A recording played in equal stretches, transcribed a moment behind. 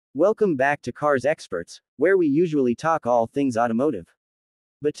Welcome back to Cars Experts, where we usually talk all things automotive.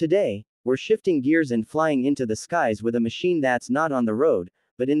 But today, we're shifting gears and flying into the skies with a machine that's not on the road,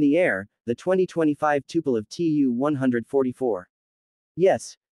 but in the air, the 2025 Tupolev Tu-144.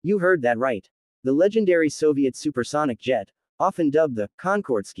 Yes, you heard that right. The legendary Soviet supersonic jet, often dubbed the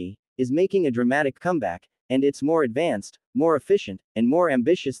Concorde, is making a dramatic comeback, and it's more advanced, more efficient, and more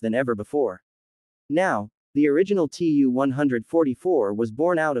ambitious than ever before. Now, the original Tu-144 was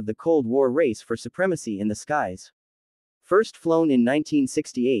born out of the Cold War race for supremacy in the skies. First flown in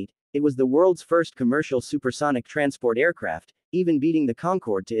 1968, it was the world's first commercial supersonic transport aircraft, even beating the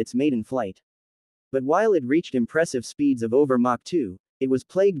Concorde to its maiden flight. But while it reached impressive speeds of over Mach 2, it was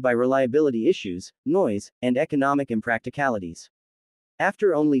plagued by reliability issues, noise, and economic impracticalities.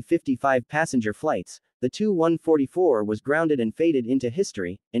 After only 55 passenger flights, the Tu-144 was grounded and faded into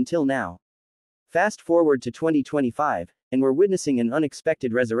history, until now. Fast forward to 2025, and we're witnessing an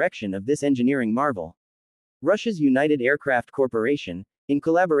unexpected resurrection of this engineering marvel. Russia's United Aircraft Corporation, in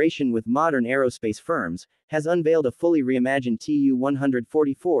collaboration with modern aerospace firms, has unveiled a fully reimagined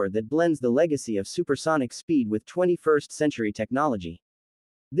Tu-144 that blends the legacy of supersonic speed with 21st century technology.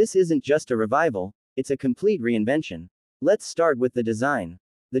 This isn't just a revival, it's a complete reinvention. Let's start with the design.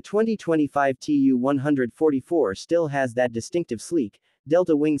 The 2025 Tu-144 still has that distinctive sleek,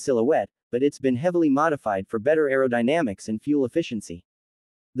 delta wing silhouette, but it's been heavily modified for better aerodynamics and fuel efficiency.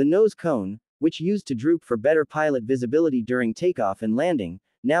 The nose cone, which used to droop for better pilot visibility during takeoff and landing,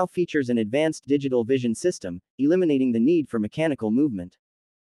 now features an advanced digital vision system, eliminating the need for mechanical movement.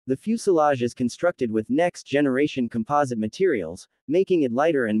 The fuselage is constructed with next-generation composite materials, making it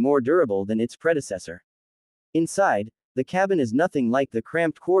lighter and more durable than its predecessor. Inside, the cabin is nothing like the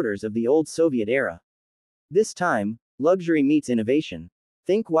cramped quarters of the old Soviet era. This time, luxury meets innovation.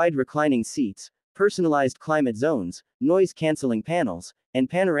 Think wide reclining seats, personalized climate zones, noise-canceling panels, and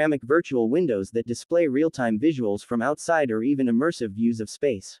panoramic virtual windows that display real-time visuals from outside or even immersive views of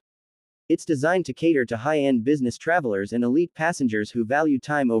space. It's designed to cater to high-end business travelers and elite passengers who value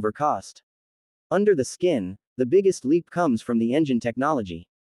time over cost. Under the skin, the biggest leap comes from the engine technology.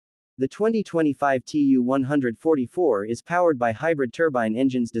 The 2025 Tu-144 is powered by hybrid turbine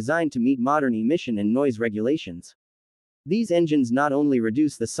engines designed to meet modern emission and noise regulations. These engines not only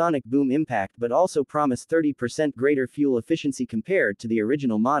reduce the sonic boom impact but also promise 30% greater fuel efficiency compared to the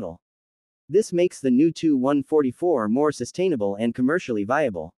original model. This makes the new Tu-144 more sustainable and commercially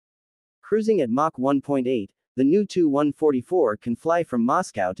viable. Cruising at Mach 1.8, the new Tu-144 can fly from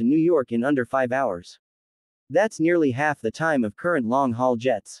Moscow to New York in under 5 hours. That's nearly half the time of current long-haul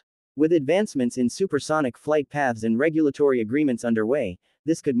jets. With advancements in supersonic flight paths and regulatory agreements underway,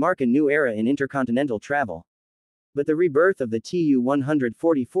 this could mark a new era in intercontinental travel. But the rebirth of the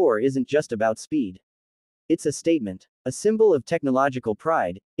Tu-144 isn't just about speed. It's a statement, a symbol of technological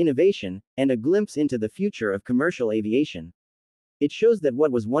pride, innovation, and a glimpse into the future of commercial aviation. It shows that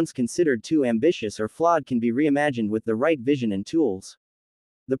what was once considered too ambitious or flawed can be reimagined with the right vision and tools.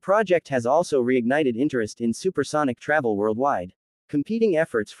 The project has also reignited interest in supersonic travel worldwide. Competing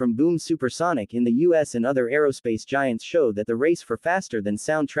efforts from Boom Supersonic in the US and other aerospace giants show that the race for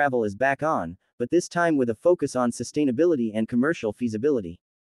faster-than-sound travel is back on, but this time with a focus on sustainability and commercial feasibility.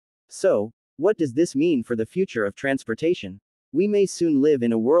 So, what does this mean for the future of transportation? We may soon live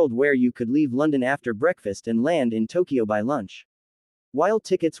in a world where you could leave London after breakfast and land in Tokyo by lunch. While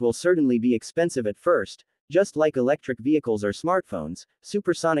tickets will certainly be expensive at first, just like electric vehicles or smartphones,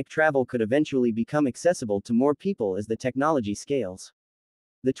 supersonic travel could eventually become accessible to more people as the technology scales.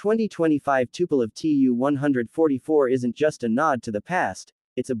 The 2025 Tupolev Tu-144 isn't just a nod to the past,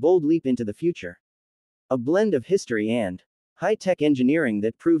 it's a bold leap into the future. A blend of history and high-tech engineering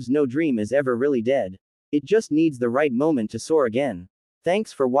that proves no dream is ever really dead. It just needs the right moment to soar again.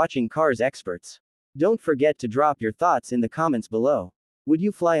 Thanks for watching Cars Experts. Don't forget to drop your thoughts in the comments below. Would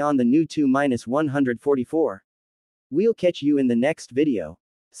you fly on the new Tu-144? We'll catch you in the next video.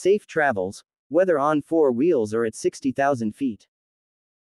 Safe travels, whether on 4 wheels or at 60,000 feet.